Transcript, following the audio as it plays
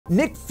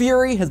Nick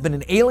Fury has been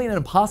an alien and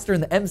imposter in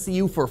the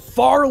MCU for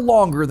far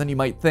longer than you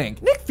might think.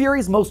 Nick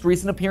Fury's most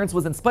recent appearance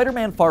was in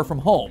Spider-Man Far From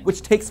Home,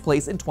 which takes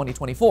place in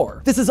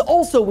 2024. This is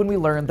also when we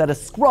learned that a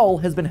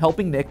Skrull has been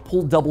helping Nick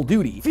pull double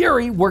duty.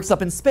 Fury works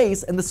up in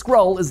space and the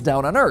Skrull is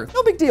down on Earth.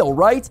 No big deal,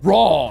 right?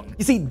 Wrong.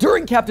 You see,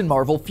 during Captain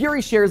Marvel,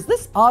 Fury shares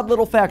this odd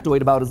little factoid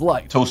about his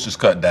life. Toast is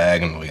cut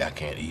diagonally, I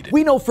can't eat it.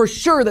 We know for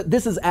sure that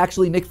this is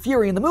actually Nick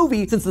Fury in the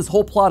movie, since this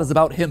whole plot is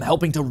about him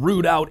helping to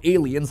root out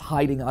aliens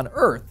hiding on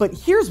Earth. But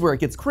here's where it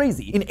gets crazy.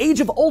 In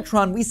Age of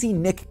Ultron, we see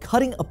Nick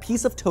cutting a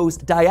piece of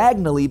toast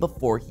diagonally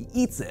before he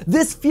eats it.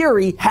 This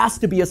Fury has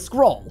to be a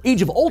Skrull.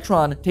 Age of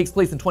Ultron takes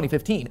place in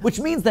 2015, which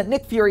means that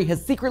Nick Fury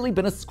has secretly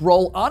been a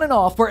Skrull on and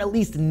off for at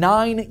least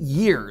 9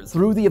 years,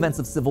 through the events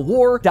of Civil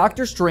War,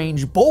 Doctor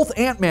Strange, both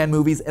Ant-Man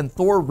movies, and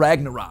Thor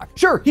Ragnarok.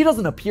 Sure, he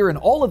doesn't appear in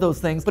all of those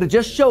things, but it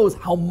just shows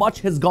how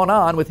much has gone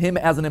on with him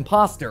as an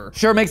imposter.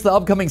 Sure makes the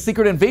upcoming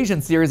Secret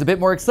Invasion series a bit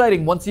more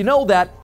exciting once you know that